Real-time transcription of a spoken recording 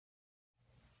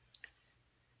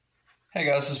Hey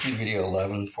guys, this will be video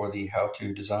 11 for the how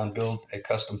to design build a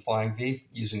custom flying V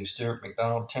using Stewart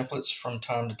McDonald templates from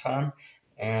time to time.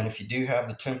 And if you do have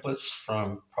the templates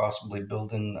from possibly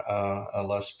building a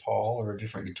Les Paul or a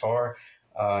different guitar,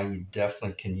 you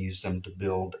definitely can use them to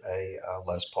build a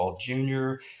Les Paul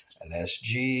Jr., an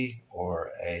SG,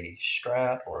 or a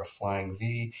Strat, or a Flying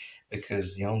V,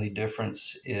 because the only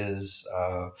difference is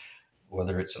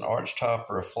whether it's an arch top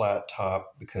or a flat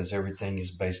top, because everything is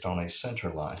based on a center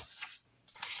line.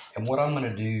 And what I'm going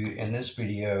to do in this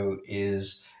video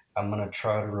is I'm going to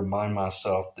try to remind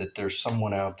myself that there's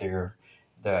someone out there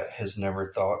that has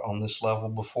never thought on this level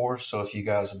before. So if you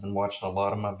guys have been watching a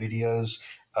lot of my videos,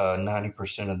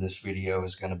 90% of this video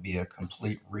is going to be a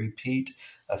complete repeat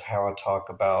of how I talk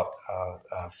about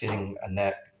fitting a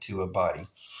neck to a body.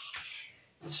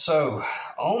 So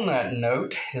on that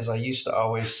note, as I used to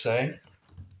always say,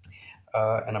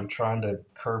 and I'm trying to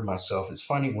curb myself. It's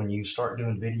funny when you start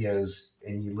doing videos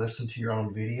and you listen to your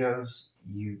own videos,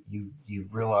 you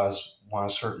realize why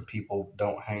certain people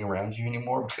don't hang around you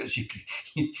anymore, because you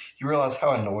realize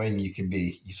how annoying you can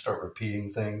be. You start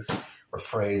repeating things or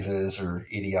phrases or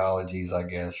ideologies, I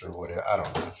guess, or whatever. I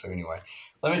don't know. So anyway,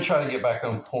 let me try to get back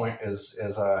on point as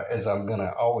I'm going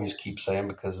to always keep saying,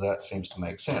 because that seems to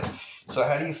make sense. So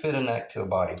how do you fit a neck to a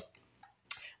body?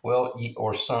 Well,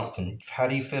 or something. How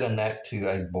do you fit a neck to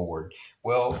a board?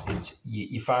 Well,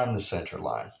 you find the center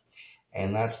line,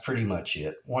 and that's pretty much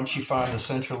it. Once you find the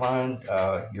center line,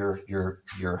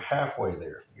 you're halfway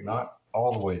there. You're not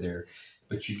all the way there,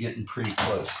 but you're getting pretty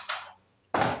close.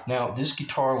 Now, this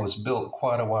guitar was built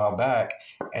quite a while back,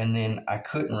 and then I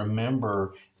couldn't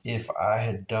remember if I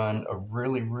had done a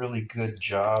really, really good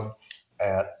job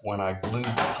at when I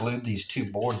glued these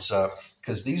two boards up,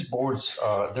 because these boards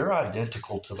they're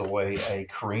identical to the way a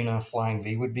Korina Flying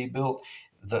V would be built.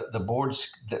 The boards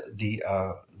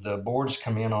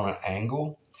come in on an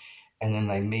angle, and then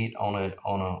they meet on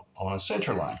a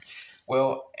center line.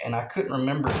 Well, and I couldn't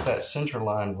remember if that center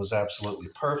line was absolutely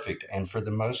perfect, and for the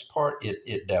most part,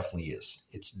 it definitely is.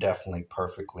 It's definitely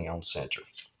perfectly on center.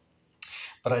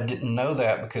 But I didn't know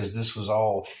that because this was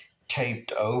all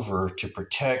taped over to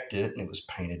protect it, and it was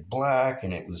painted black,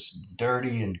 and it was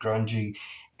dirty and grungy.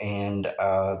 And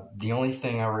the only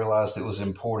thing I realized that was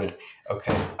important,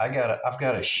 okay, I've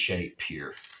got a shape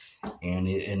here, and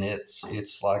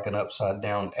it's like an upside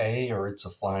down A, or it's a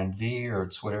flying V, or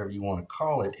it's whatever you want to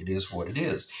call it. It is what it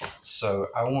is. So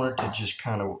I wanted to just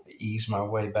kind of ease my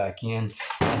way back in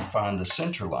and find the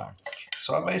center line.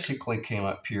 So I basically came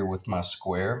up here with my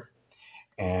square,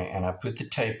 and I put the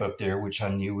tape up there, which I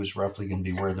knew was roughly going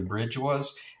to be where the bridge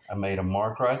was. I made a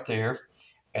mark right there,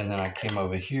 and then I came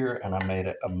over here and I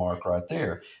made a mark right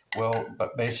there. Well,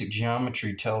 but basic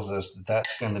geometry tells us that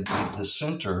that's going to be the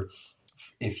center.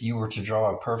 If you were to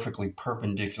draw a perfectly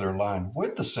perpendicular line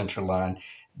with the center line,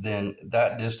 then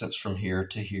that distance from here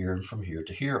to here and from here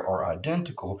to here are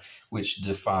identical, which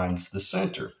defines the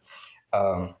center.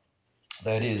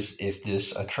 That is, if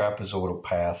this trapezoidal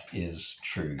path is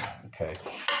true, okay?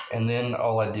 And then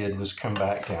all I did was come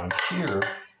back down here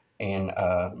and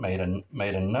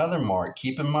made another mark.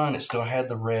 Keep in mind, it still had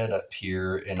the red up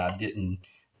here, and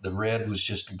the red was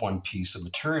just one piece of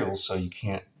material, so you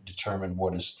can't determine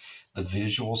what is the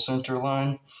visual center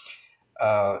line.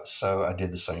 So I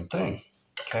did the same thing,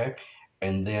 okay?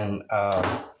 And then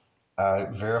I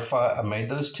made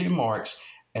those two marks,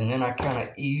 and then I kind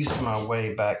of eased my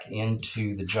way back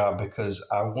into the job, because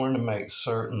I wanted to make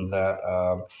certain that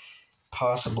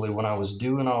possibly when I was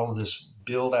doing all of this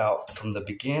build out from the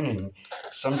beginning,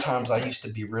 sometimes I used to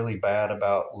be really bad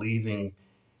about leaving,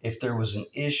 if there was an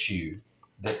issue,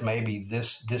 that maybe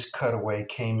this cutaway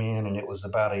came in and it was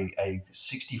about a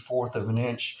 64th of an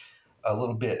inch, a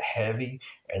little bit heavy,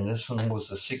 and this one was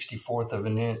a 64th of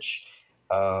an inch,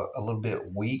 a little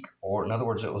bit weak, or in other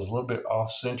words, it was a little bit off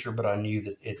center. But I knew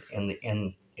that it in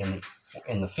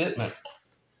the fitment,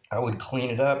 I would clean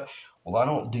it up. Well, I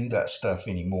don't do that stuff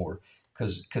anymore,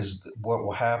 because what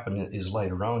will happen is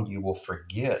later on you will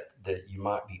forget that you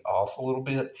might be off a little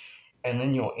bit, and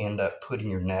then you'll end up putting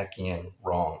your neck in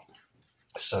wrong.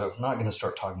 So I'm not going to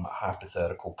start talking about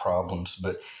hypothetical problems,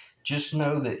 but just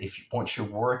know that once you're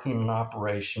working an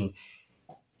operation,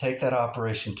 take that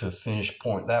operation to a finished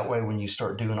point. That way, when you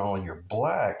start doing all your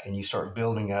black and you start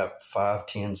building up 5,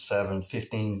 10, 7,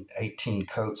 15, 18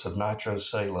 coats of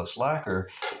nitrocellulose lacquer,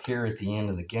 here at the end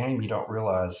of the game, you don't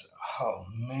realize, oh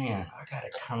man, I got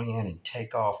to come in and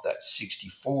take off that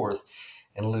 64th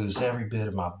and lose every bit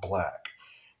of my black.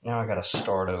 Now I got to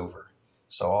start over.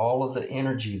 So all of the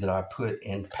energy that I put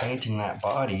in painting that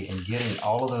body and getting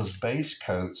all of those base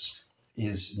coats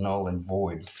is null and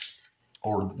void.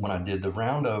 or when I did the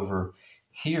round over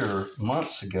here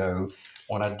months ago,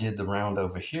 when I did the round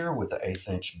over here with the 1/8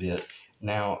 inch bit,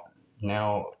 now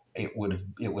it would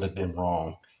have been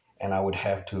wrong, and I would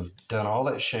have to have done all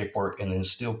that shape work and then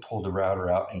still pulled the router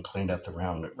out and cleaned up the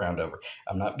round over.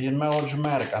 I'm not being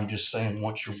melodramatic. I'm just saying,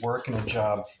 once you're working a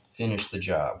job, finish the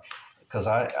job. Because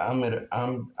I'm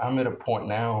at a point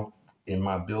now in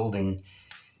my building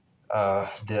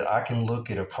that I can look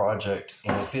at a project,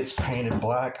 and if it's painted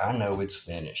black, I know it's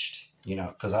finished. You know,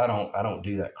 because I don't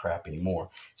do that crap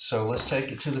anymore. So let's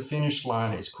take it to the finish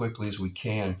line as quickly as we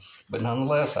can. But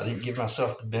nonetheless, I didn't give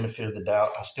myself the benefit of the doubt.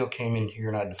 I still came in here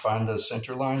and I defined those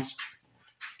center lines.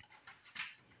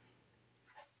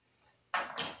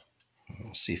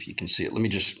 Let's see if you can see it. Let me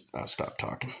just stop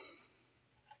talking.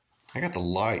 I got the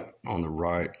light on the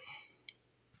right.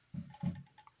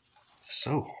 It's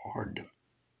so hard.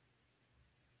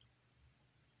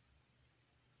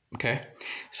 Okay,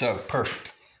 so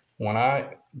perfect. When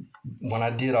I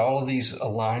did all of these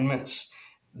alignments,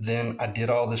 then I did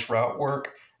all this route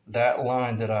work. That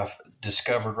line that I've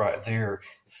discovered right there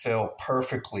fell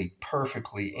perfectly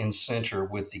in center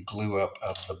with the glue up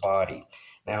of the body.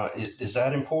 Now, is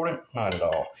that important? Not at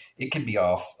all. It could be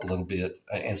off a little bit,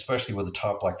 and especially with a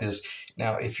top like this.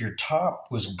 Now, if your top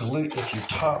was glued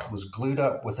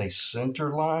up with a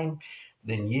center line,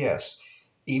 then yes,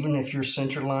 even if your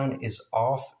center line is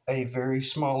off a very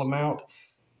small amount,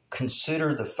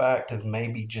 consider the fact of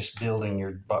maybe just building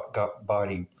your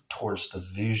body towards the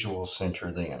visual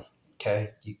center then.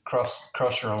 Okay, you cross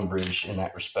your own bridge in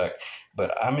that respect.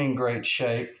 But I'm in great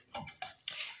shape,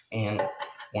 and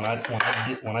when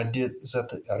I did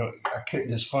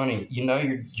it's funny, you know,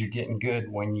 you're getting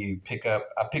good when you pick up.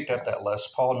 I picked up that Les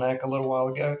Paul neck a little while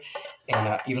ago,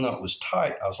 and even though it was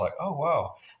tight, I was like, oh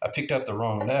wow, I picked up the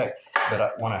wrong neck,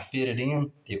 but when I fit it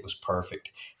in, it was perfect.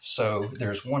 So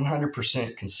there's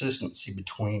 100% consistency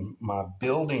between my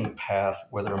building path,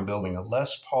 whether I'm building a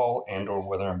Les Paul and or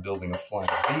whether I'm building a Flying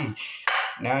V.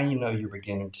 Now you know you're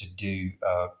beginning to do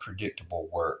predictable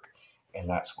work, and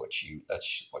that's what you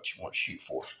want to shoot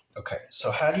for. Okay, so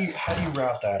how do you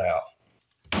route that out?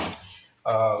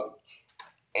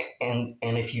 And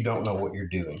if you don't know what you're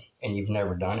doing and you've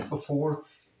never done it before,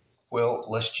 well,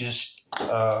 let's just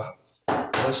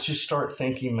start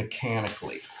thinking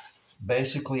mechanically.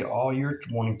 Basically, all you're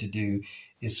wanting to do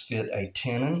is fit a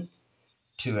tenon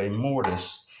to a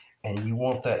mortise, and you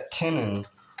want that tenon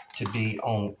to be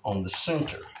on the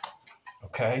center.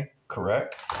 Okay,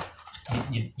 correct?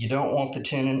 You don't want the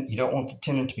tenon. You don't want the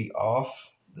tenon to be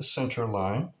off the center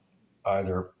line,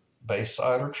 either base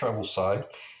side or treble side,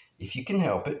 if you can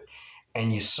help it.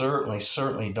 And you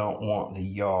certainly don't want the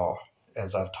yaw,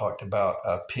 as I've talked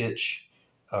about, pitch,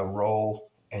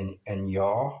 roll, and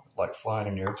yaw, like flying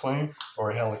an airplane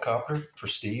or a helicopter for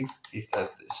Steve.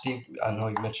 Steve, I know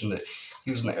you mentioned that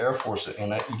he was in the Air Force,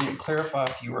 and you didn't clarify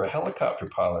if you were a helicopter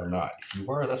pilot or not. If you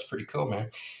were, that's pretty cool, man.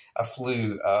 I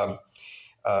flew up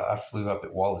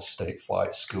at Wallace State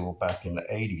Flight School back in the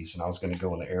 80s, and I was going to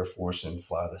go in the Air Force and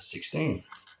fly the 16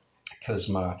 because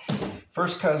my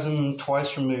first cousin,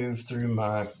 twice removed through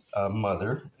my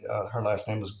mother, her last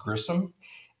name was Grissom,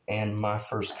 and my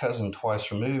first cousin,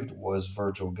 twice removed, was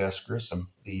Virgil Gus Grissom,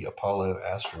 the Apollo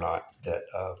astronaut that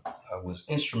was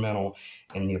instrumental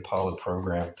in the Apollo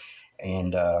program.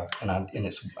 And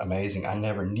it's amazing. I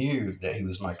never knew that he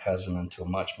was my cousin until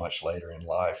much later in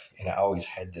life, and I always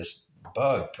had this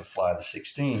bug to fly the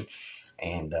 16,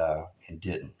 and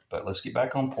didn't. But let's get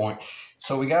back on point.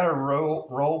 So we got a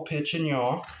roll, pitch, and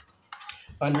yaw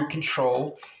under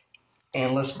control,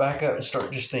 and let's back up and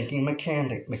start just thinking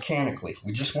mechanically.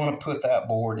 We just want to put that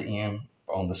board in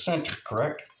on the center,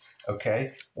 correct?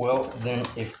 Okay. Well, then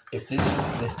if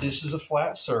this is a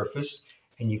flat surface,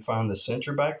 and you find the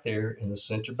center back there and the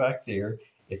center back there,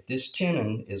 if this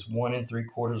tenon is 1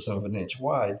 3/4 of an inch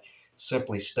wide,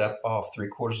 simply step off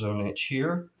 3/4 of an inch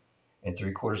here, and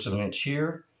 3/4 of an inch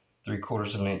here,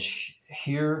 3/4 of an inch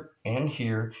here and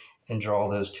here, and draw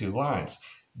those two lines.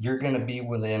 You're going to be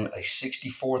within a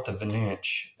 64th of an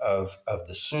inch of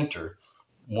the center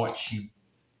once you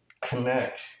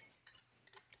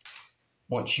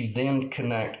then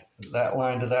connect that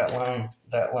line to that line,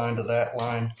 that line to that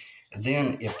line.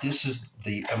 Then if this is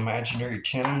the imaginary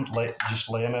tenon just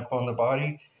laying up on the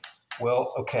body,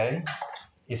 well, okay.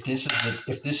 If this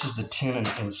is the tenon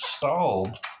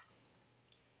installed,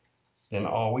 then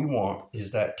all we want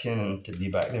is that tenon to be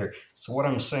back there. So what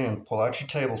I'm saying, pull out your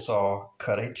table saw,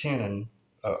 cut a tenon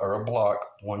or a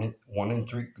block 1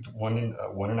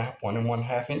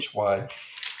 1/2 inch wide,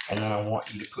 and then I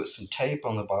want you to put some tape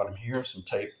on the bottom here, some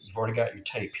tape. You've already got your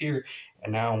tape here,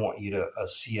 and now I want you to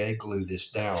CA glue this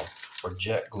down. or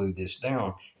jet glue this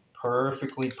down.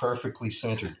 Perfectly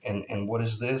centered. And what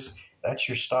is this? That's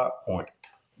your stop point.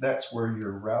 That's where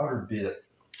your router bit,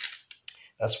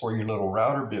 that's where your little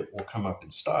router bit will come up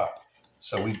and stop.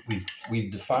 So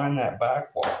we've defined that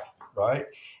back wall, right?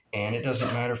 And it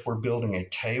doesn't matter if we're building a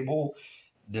table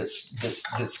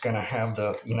that's going to have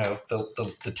the, you know,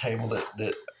 the table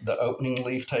that the opening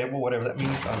leaf table, whatever that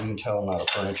means. I don't even tell, I'm not a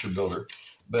furniture builder.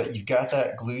 But you've got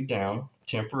that glued down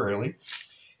temporarily.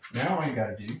 Now all you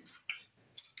got to do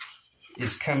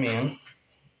is come in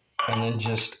and then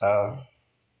just,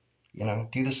 you know,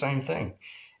 do the same thing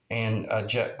and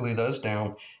jet glue those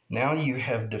down. Now you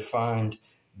have defined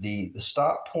the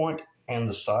stop point and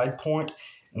the side point.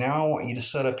 Now I want you to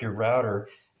set up your router,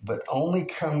 but only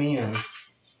come in,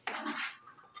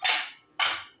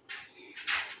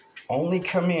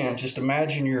 just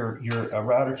imagine your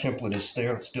router template is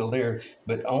still there,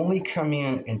 but only come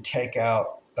in and take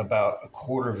out about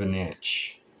 1/4 of an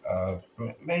inch,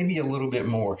 maybe a little bit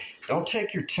more. Don't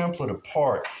take your template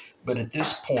apart, but at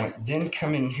this point, then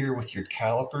come in here with your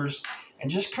calipers and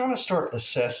just kind of start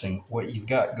assessing what you've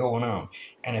got going on.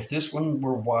 And if this one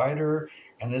were wider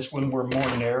and this one were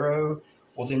more narrow,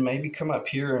 well, then maybe come up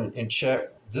here and check.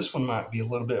 This one might be a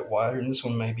little bit wider and this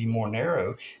one may be more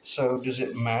narrow. So does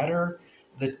it matter?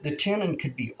 The tenon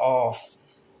could be off.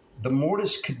 The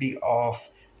mortise could be off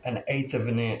 1/8 of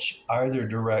an inch either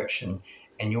direction,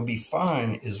 and you'll be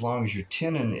fine as long as your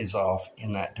tenon is off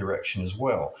in that direction as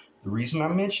well. The reason I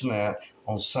mention that,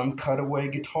 on some cutaway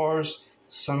guitars,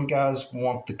 some guys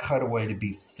want the cutaway to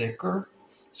be thicker,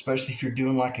 especially if you're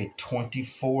doing like a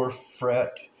 24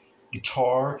 fret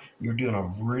guitar, you're doing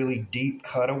a really deep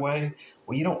cutaway.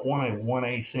 Well, you don't want a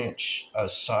 1/8 inch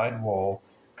sidewall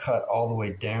cut all the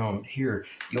way down here.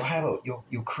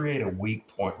 You'll create a weak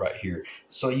point right here.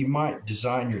 So you might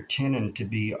design your tenon to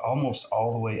be almost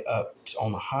all the way up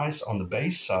on the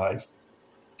bass side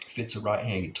if it's a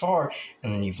right-hand guitar,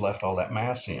 and then you've left all that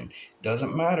mass in.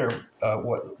 Doesn't matter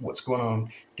what's going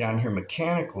on down here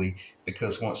mechanically,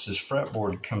 because once this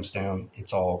fretboard comes down,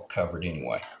 it's all covered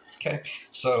anyway. Okay,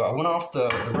 so I went off the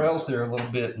rails there a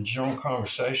little bit in general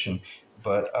conversation,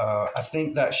 but I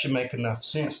think that should make enough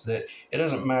sense that it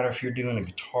doesn't matter if you're doing a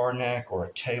guitar neck or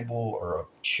a table or a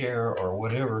chair or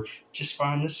whatever. Just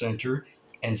find the center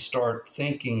and start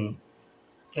thinking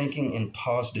in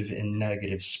positive and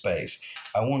negative space.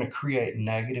 I want to create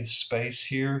negative space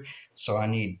here, so I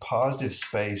need positive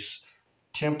space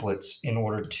templates in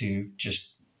order to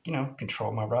just, you know,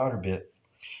 control my router bit.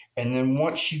 And then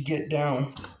once you get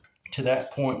down to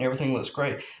that point and everything looks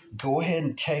great, go ahead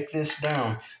and take this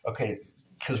down, okay,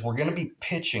 because we're going to be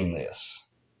pitching this.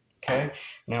 Okay,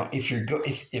 now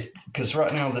because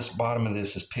right now this bottom of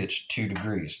this is pitched 2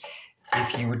 degrees.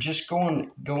 If you were just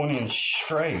going in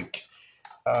straight,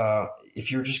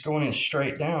 if you're just going in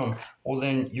straight down, well,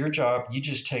 then your job, you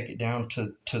just take it down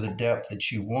to the depth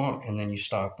that you want, and then you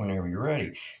stop whenever you're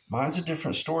ready. Mine's a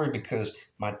different story because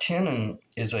my tenon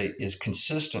is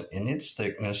consistent in its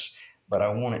thickness, but I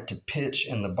want it to pitch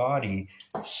in the body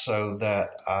so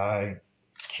that I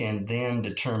can then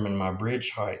determine my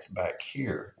bridge height back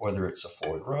here, whether it's a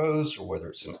Floyd Rose or whether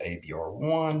it's an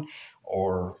ABR1,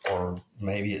 or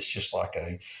maybe it's just like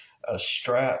a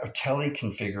Strat or Tele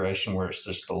configuration where it's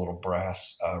just a little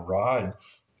brass rod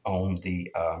on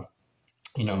the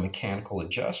mechanical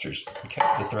adjusters, okay,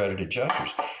 the threaded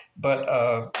adjusters.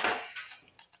 But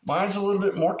mine's a little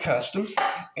bit more custom,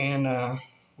 and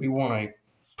we want a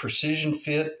precision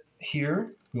fit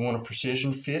here. We want a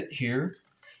precision fit here,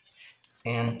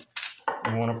 and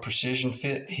we want a precision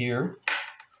fit here,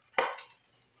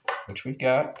 which we've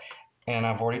got. And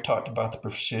I've already talked about the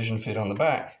precision fit on the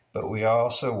back, but we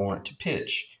also want it to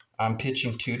pitch. I'm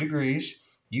pitching 2 degrees.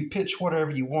 You pitch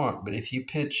whatever you want, but if you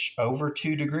pitch over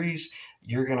 2 degrees,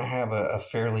 you're going to have a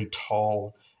fairly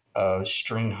tall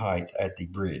string height at the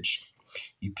bridge.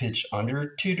 You pitch under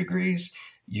 2 degrees,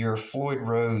 your Floyd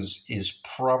Rose is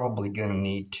probably going to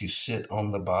need to sit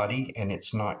on the body, and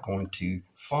it's not going to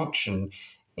function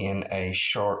in a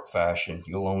sharp fashion.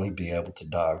 You'll only be able to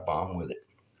dive bomb with it.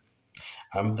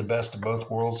 I'm the best of both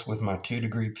worlds with my 2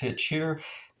 degree pitch here,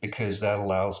 because that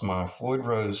allows my Floyd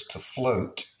Rose to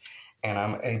float, and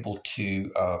I'm able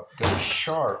to go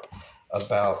sharp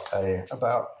about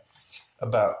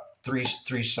three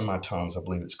semitones, I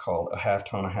believe it's called, a half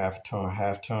tone, a half tone, a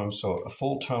half tone. So a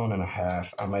full tone and a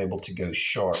half, I'm able to go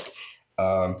sharp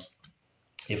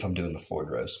if I'm doing the Floyd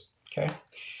Rose. Okay.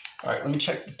 All right, let me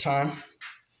check the time.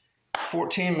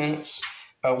 14 minutes.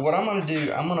 What I'm going to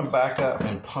do, I'm going to back up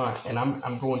and punt, and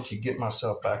I'm going to get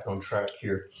myself back on track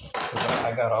here.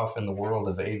 I got off in the world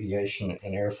of aviation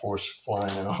and Air Force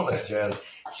flying and all that jazz.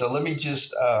 So let me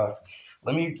just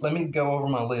let me go over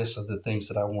my list of the things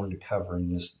that I wanted to cover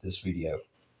in this video.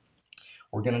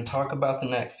 We're going to talk about the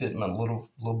neck fitment a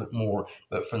little bit more,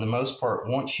 but for the most part,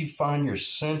 once you find your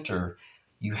center,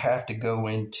 you have to go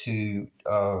into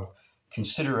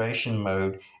consideration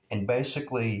mode, and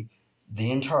basically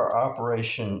the entire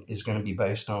operation is going to be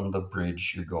based on the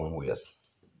bridge you're going with.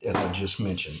 As I just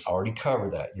mentioned, I already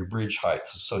covered that, your bridge height.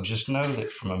 So just know that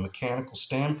from a mechanical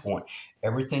standpoint,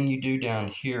 everything you do down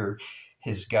here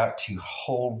has got to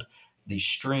hold the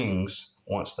strings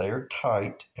once they are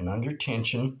tight and under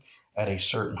tension at a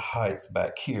certain height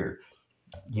back here.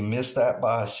 You miss that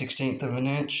by 1/16 of an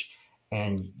inch,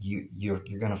 and you're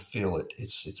going to feel it.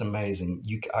 It's amazing.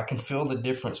 I can feel the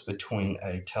difference between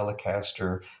a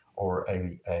Telecaster or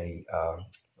a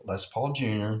Les Paul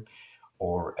Jr.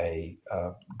 or a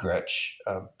Gretsch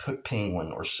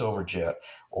Penguin or Silverjet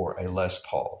or a Les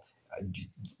Paul.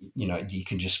 You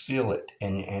can just feel it.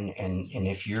 And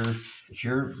if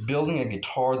you're building a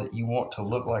guitar that you want to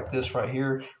look like this right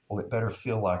here, well, it better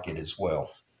feel like it as well.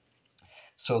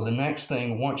 So the next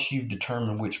thing, once you've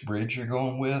determined which bridge you're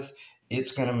going with,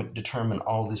 it's going to determine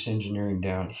all this engineering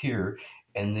down here,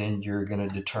 and then you're going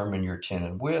to determine your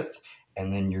tenon width,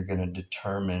 and then you're going to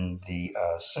determine the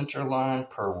center line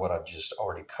per what I just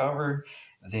already covered.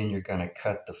 Then you're going to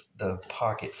cut the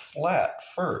pocket flat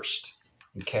first.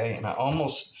 Okay, and I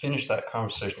almost finished that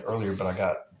conversation earlier, but I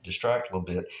got distracted a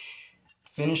little bit.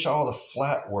 Finish all the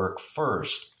flat work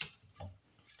first.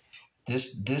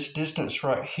 This distance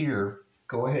right here,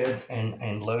 go ahead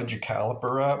and load your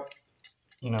caliper up.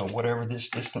 Whatever this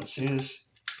distance is.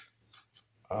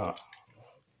 Let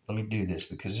me do this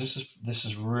because this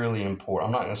is really important.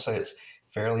 I'm not going to say it's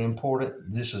fairly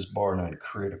important. This is bar none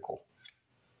critical.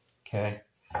 Okay,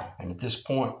 and at this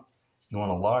point, you want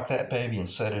to lock that baby and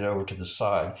set it over to the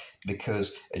side,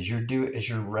 because as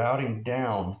you're routing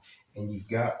down and you've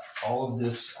got all of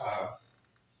this,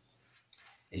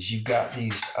 as you've got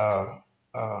these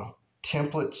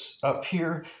templates up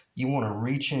here, you want to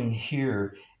reach in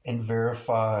here and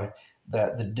verify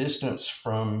that the distance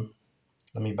from,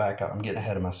 let me back up, I'm getting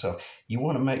ahead of myself. You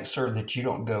want to make sure that you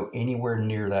don't go anywhere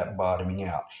near that bottoming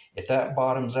out. If that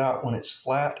bottoms out when it's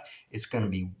flat, it's going to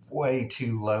be way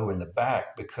too low in the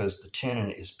back because the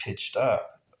tenon is pitched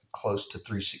up close to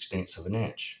 3/16 of an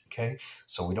inch. Okay,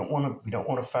 so we don't want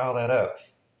to foul that up.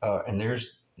 And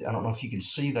there's, I don't know if you can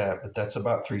see that, but that's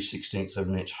about 3/16 of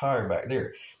an inch higher back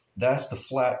there. That's the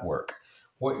flat work.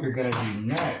 What you're going to do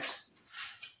next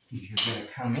is you're going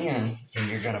to come in and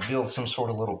you're going to build some sort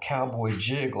of little cowboy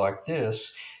jig like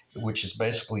this, which is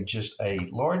basically just a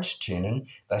large tenon.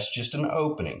 That's just an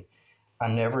opening. I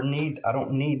don't need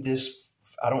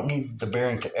the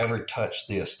bearing to ever touch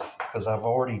this because I've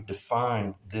already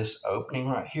defined this opening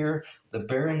right here. The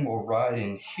bearing will ride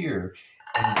in here,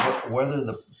 and whether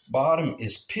the bottom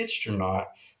is pitched or not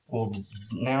will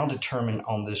now determine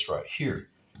on this right here.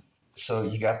 So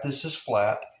you got this as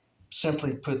flat.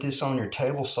 Simply put this on your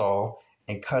table saw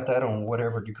and cut that on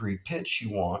whatever degree pitch you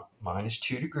want. Mine is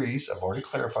 2 degrees. I've already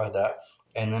clarified that.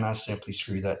 And then I simply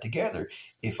screw that together.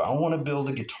 If I want to build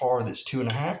a guitar that's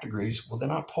 2.5 degrees, well,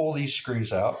 then I pull these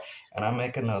screws out and I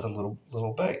make another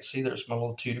little bait. See, there's my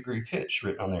little 2 degree pitch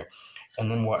written on there.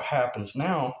 And then what happens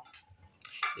now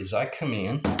is I come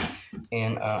in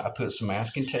and I put some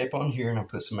masking tape on here and I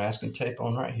put some masking tape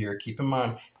on right here. Keep in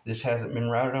mind, this hasn't been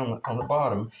routed on the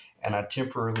bottom, and I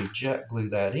temporarily jet glue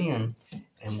that in,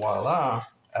 and voila,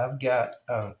 I've got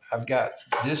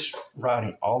this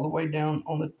riding all the way down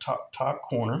on the top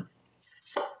corner,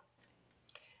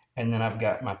 and then I've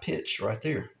got my pitch right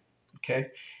there. Okay,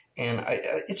 and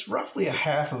it's roughly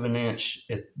 1/2 of an inch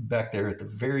back there at the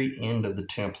very end of the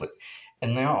template.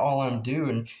 And now all I'm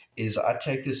doing is I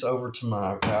take this over to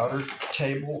my router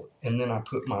table, and then I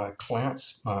put my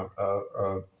clamps, my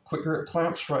quick grip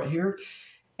clamps right here.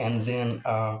 And then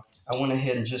I went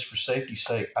ahead and, just for safety's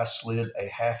sake, I slid a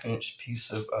 1/2 inch piece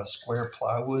of square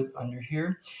plywood under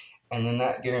here. And then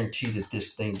that guaranteed that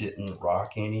this thing didn't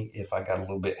rock any if I got a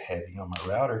little bit heavy on my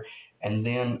router. And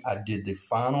then I did the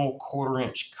final 1/4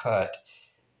 inch cut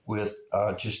with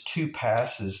just 2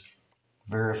 passes,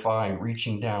 verifying,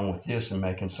 reaching down with this and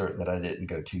making certain that I didn't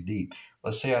go too deep.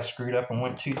 Let's say I screwed up and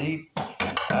went too deep.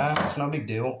 It's no big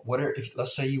deal. If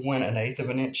let's say you went 1/8 of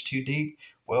an inch too deep,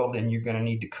 well, then you're going to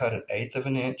need to cut 1/8 of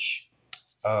an inch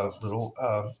little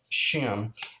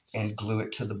shim and glue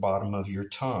it to the bottom of your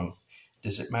tongue.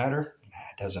 Does it matter?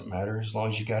 Nah, it doesn't matter as long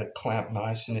as you got it clamped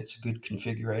nice and it's a good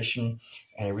configuration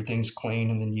and everything's clean,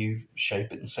 and then you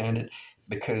shape it and sand it,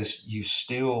 because you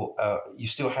still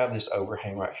have this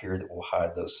overhang right here that will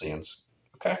hide those sins.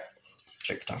 Okay,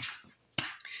 check the time.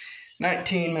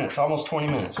 19 minutes, almost 20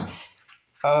 minutes.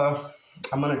 I'm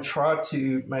going to try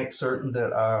to make certain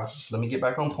that let me get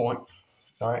back on point.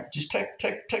 All right, just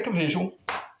take a visual.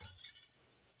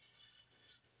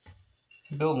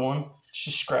 Build one. It's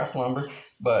just scrap lumber,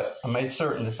 but I made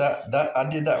certain that I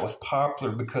did that with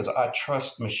poplar because I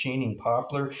trust machining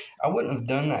poplar. I wouldn't have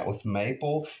done that with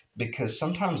maple because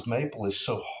sometimes maple is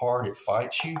so hard it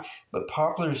fights you, but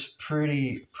poplar's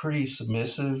pretty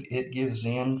submissive. It gives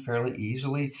in fairly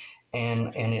easily,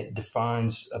 and it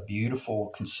defines a beautiful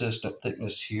consistent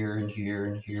thickness here and here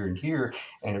and here and here,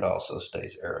 and it also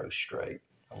stays arrow straight.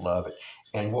 I love it.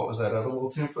 And what was that other little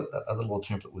template? That other little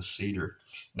template was cedar.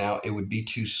 Now, it would be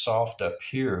too soft up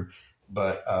here,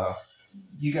 but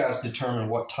you guys determine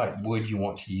what type wood you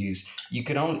want to use. You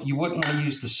wouldn't want to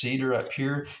use the cedar up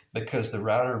here because the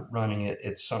router running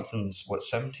it's something's,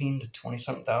 17 to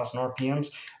 20-something thousand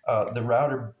RPMs. The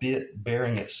router bit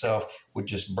bearing itself would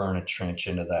just burn a trench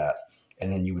into that,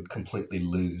 and then you would completely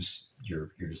lose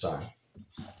your design.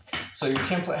 So your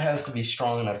template has to be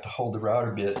strong enough to hold the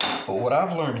router bit. But what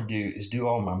I've learned to do is do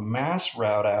all my mass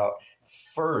route out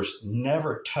first,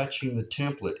 never touching the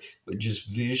template, but just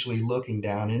visually looking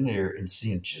down in there and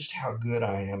seeing just how good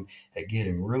I am at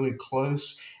getting really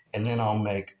close. And then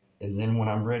when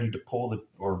I'm ready to pull the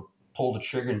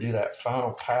trigger and do that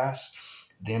final pass,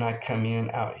 then I come in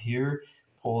out here,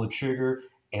 pull the trigger,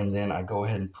 and then I go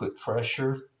ahead and put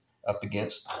pressure up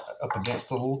against the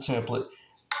little template.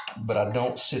 But I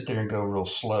don't sit there and go real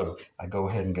slow. I go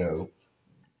ahead and go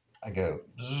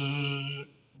bzz,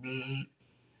 bzz,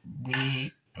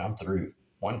 bzz, and I'm through.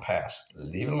 One pass.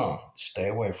 Leave it alone. Stay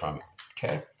away from it.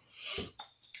 Okay?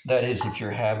 That is if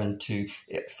you're having to,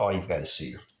 if all you've got is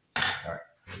cedar. All right.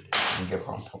 Let me get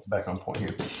back on point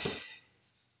here.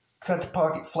 Cut the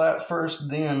pocket flat first,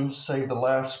 then save the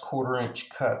last 1/4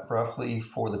 inch cut roughly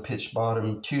for the pitch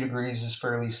bottom. 2 degrees is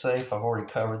fairly safe. I've already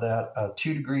covered that.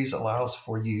 2 degrees allows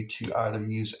for you to either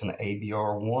use an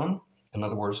ABR1, in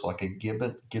other words, like a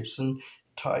Gibson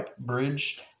type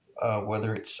bridge,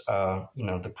 whether it's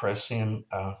the press-in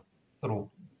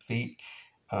little feet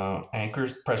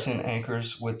anchors, press-in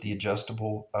anchors with the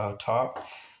adjustable top,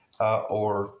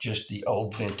 or just the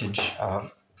old vintage,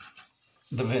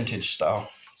 the vintage style.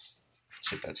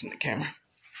 See if that's in the camera.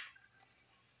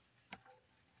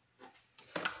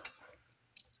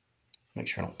 Make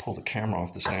sure I don't pull the camera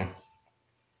off the stand.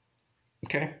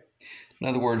 Okay? In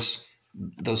other words,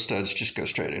 those studs just go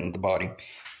straight into the body.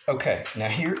 Okay, now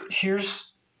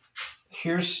here's a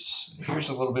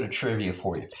little bit of trivia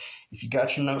for you. If you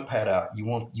got your notepad out,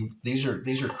 these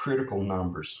are critical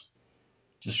numbers.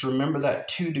 Just remember that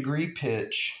 2 degree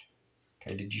pitch.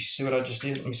 Okay, did you see what I just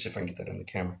did? Let me see if I can get that in the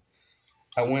camera.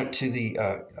 I went to the,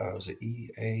 was it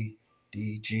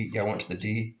E-A-D-G? Yeah, I went to the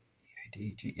D,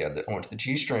 E-A-D-G. Yeah, I went to the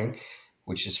G string,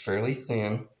 which is fairly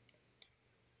thin.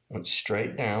 Went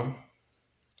straight down.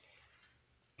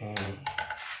 And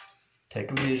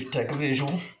take a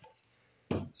visual.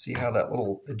 See how that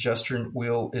little adjuster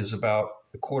wheel is about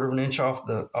 1/4 inch off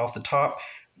the top?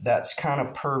 That's kind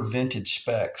of per vintage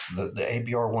specs. The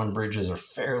ABR1 bridges are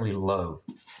fairly low.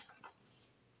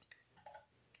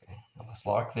 Okay, now let's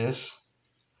lock this.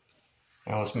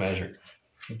 Now let's measure it.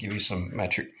 I'll give you some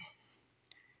metric.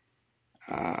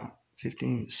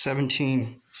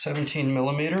 17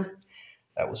 millimeter.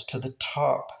 That was to the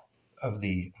top of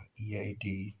the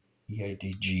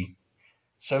EADG.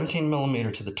 17 millimeter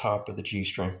to the top of the G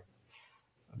string.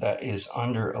 That is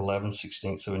under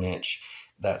 11/16 of an inch.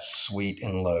 That's sweet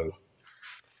and low.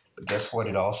 But guess what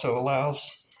it also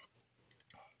allows?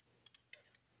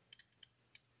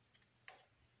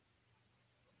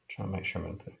 Trying to make sure I'm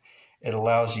in the. It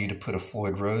allows you to put a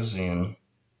Floyd Rose in.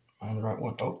 Am I in the right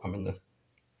one? Oh, I'm in the.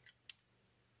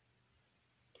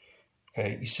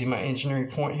 Okay, you see my engineering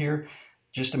point here?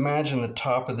 Just imagine the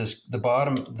top of this, the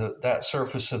bottom, that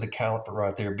surface of the caliper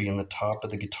right there being the top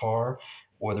of the guitar,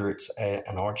 whether it's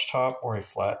an arch top or a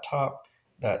flat top,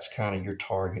 that's kind of your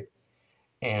target.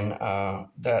 And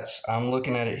I'm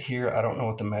looking at it here. I don't know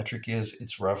what the metric is.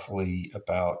 It's roughly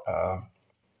about,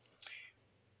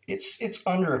 it's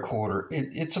under 1/4.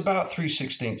 It's about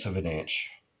 3/16 of an inch.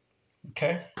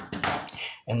 Okay.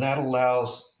 And that would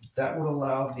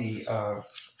allow the,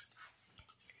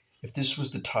 if this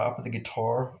was the top of the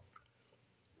guitar,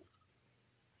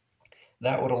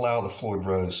 that would allow the Floyd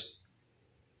Rose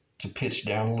to pitch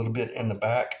down a little bit in the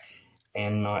back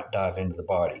and not dive into the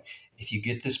body. If you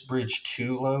get this bridge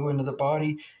too low into the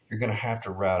body, you're going to have to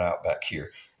route out back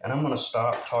here. And I'm going to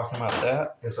stop talking about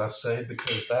that, as I say,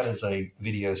 because that is a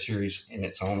video series in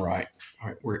its own right. All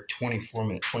right, we're at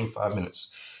 25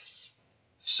 minutes.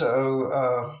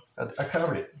 So I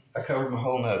covered it. I covered my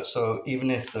whole note. So even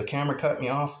if the camera cut me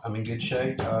off, I'm in good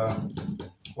shape.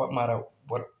 What might I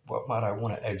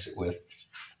want to exit with?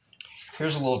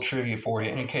 Here's a little trivia for you.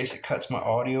 And in case it cuts my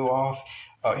audio off,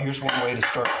 here's one way to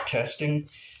start testing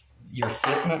your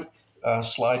fitment.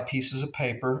 Slide pieces of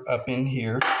paper up in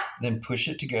here, then push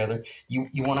it together. You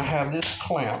want to have this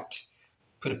clamped.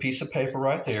 Put a piece of paper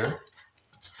right there,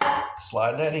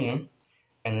 slide that in,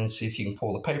 and then see if you can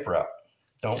pull the paper out.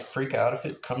 Don't freak out if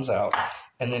it comes out.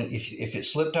 And then if it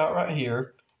slipped out right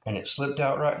here, and it slipped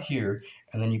out right here,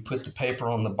 and then you put the paper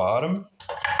on the bottom,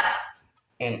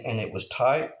 and it was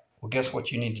tight, well, guess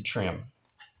what you need to trim?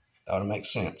 That ought to make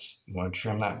sense. You want to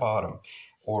trim that bottom.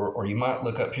 Or you might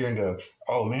look up here and go,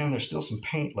 oh man, there's still some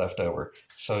paint left over.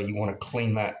 So you want to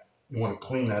clean that. You want to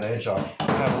clean that edge off.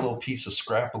 I have a little piece of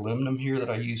scrap aluminum here that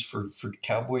I use for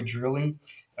cowboy drilling.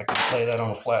 I can lay that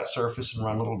on a flat surface and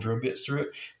run little drill bits through it.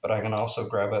 But I can also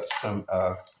grab up some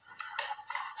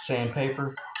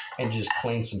sandpaper and just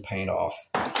clean some paint off.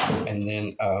 And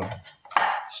then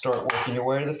start working your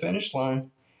way to the finish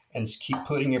line and keep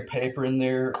putting your paper in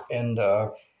there. And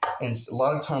a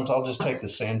lot of times I'll just take the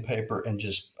sandpaper and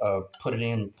just put it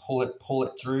in, pull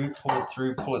it through.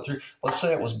 Let's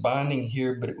say it was binding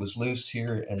here, but it was loose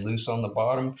here and loose on the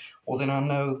bottom. Well, then I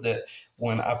know that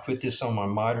when I put this on my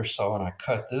miter saw and I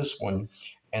cut this one,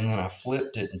 and then I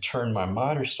flipped it and turned my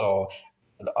miter saw,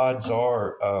 the odds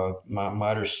are my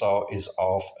miter saw is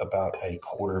off about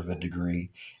 1/4 of a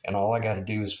degree. And all I got to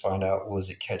do is find out, well,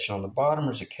 is it catching on the bottom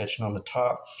or is it catching on the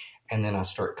top? And then I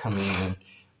start coming in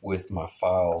with my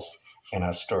files and I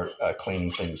start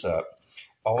cleaning things up.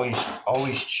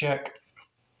 Always check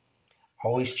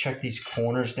these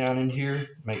corners down in here.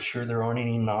 Make sure there aren't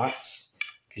any knots,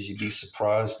 because you'd be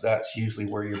surprised. That's usually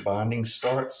where your binding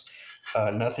starts.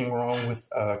 Nothing wrong with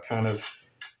kind of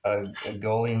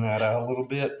gullying that out a little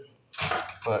bit,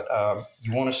 but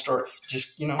you want to start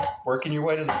just, working your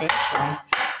way to the finish line.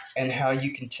 And how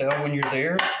you can tell when you're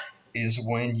there is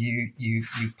when you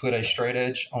put a straight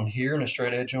edge on here and a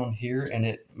straight edge on here, and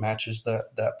it matches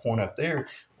that point up there.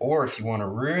 Or if you want to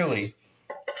really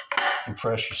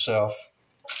impress yourself,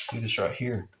 do this right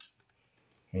here.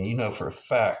 And you know for a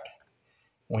fact,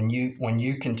 when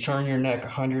you can turn your neck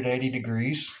 180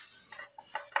 degrees,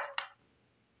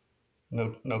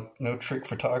 no trick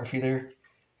photography there,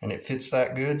 and it fits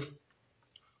that good,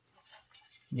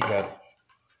 you got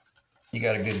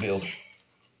a good build.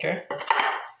 Okay.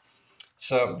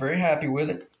 So very happy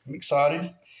with it. I'm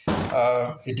excited.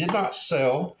 It did not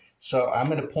sell, so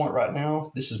I'm at a point right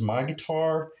now. This is my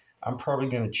guitar. I'm probably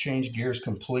going to change gears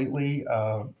completely.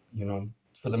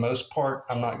 For the most part,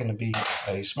 I'm not going to be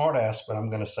a smartass, but I'm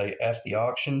going to say F the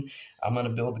auction. I'm going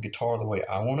to build the guitar the way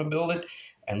I want to build it,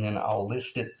 and then I'll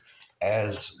list it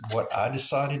as what I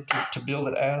decided to build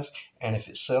it as. And if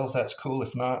it sells, that's cool.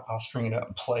 If not, I'll string it up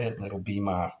and play it, and it'll be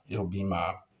my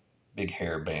big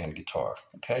hair band guitar.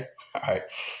 Okay. All right.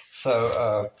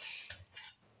 So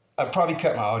I've probably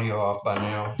cut my audio off by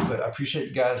now, but I appreciate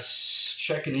you guys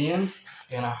checking in,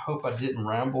 and I hope I didn't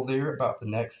ramble there about the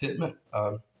neck fitment.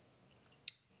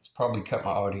 It's probably cut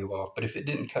my audio off, but if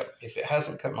it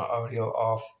hasn't cut my audio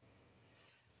off,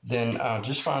 then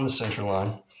just find the center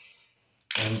line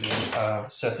and then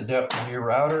set the depth of your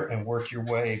router and work your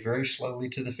way very slowly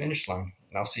to the finish line.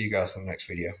 And I'll see you guys in the next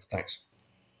video. Thanks.